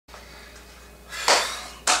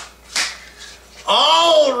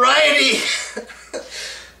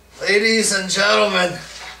Ladies and gentlemen,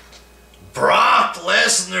 Brock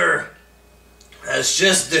Lesnar has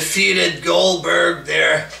just defeated Goldberg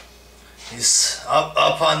there. He's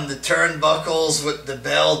up on the turnbuckles with the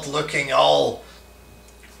belt, looking all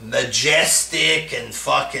majestic and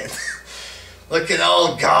fucking looking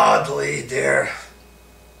all godly there.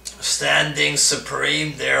 Standing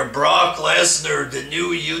supreme there. Brock Lesnar, the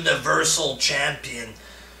new Universal Champion.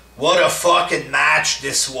 What a fucking match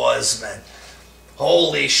this was, man.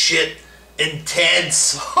 Holy shit.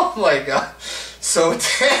 Intense. Oh my god. So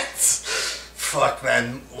tense. Fuck,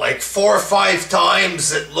 man. Like 4 or 5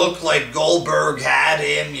 times it looked like Goldberg had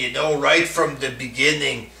him, you know, right from the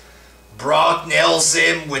beginning. Brock nails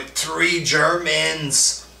him with 3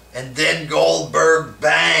 Germans, and then Goldberg,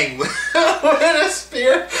 bang, with a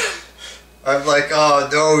spear. I'm like, oh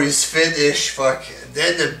no, he's finished, fuck.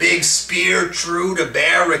 Then the big spear through the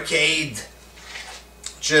barricade.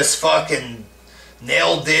 Just fucking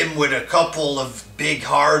nailed him with a couple of big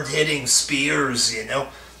hard-hitting spears, you know.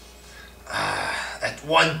 At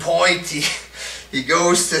one point, he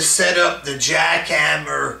goes to set up the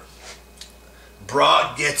jackhammer.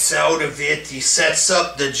 Brock gets out of it. He sets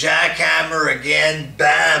up the jackhammer again.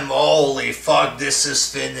 Bam! Holy fuck, this is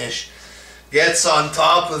finished. Gets on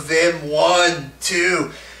top of him. 1,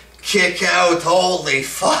 2. Kick out. Holy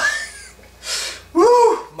fuck.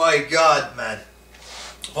 Woo! My god, man.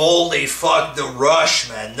 Holy fuck, the rush,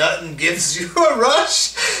 man. Nothing gives you a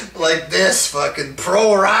rush like this fucking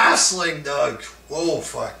pro wrestling, dog. Whoa,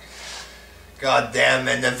 fuck. God damn,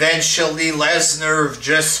 and eventually Lesnar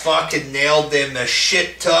just fucking nailed him. A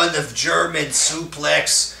shit ton of German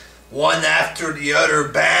suplex, one after the other.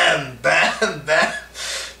 Bam, bam, bam.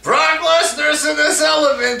 Brock Lesnar's in his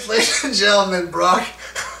element, ladies and gentlemen. Brock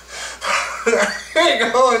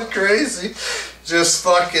going crazy. Just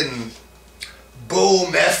fucking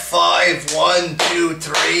boom, F5, 1, 2,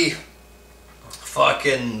 3.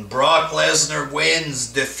 Fucking Brock Lesnar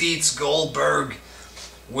wins, defeats Goldberg,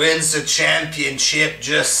 wins the championship.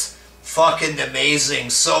 Just fucking amazing,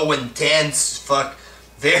 so intense. Fuck,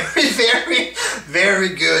 very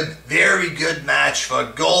good match.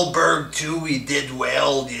 Fuck, Goldberg too, he did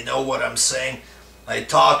well, you know what I'm saying. I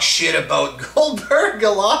talk shit about Goldberg a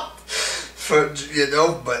lot, you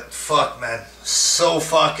know, but fuck, man, so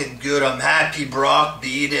fucking good. I'm happy Brock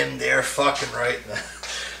beat him there, fucking right, man.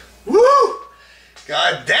 Woo!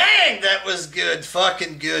 God dang, that was good,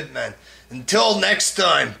 fucking good, man. Until next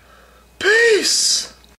time, peace!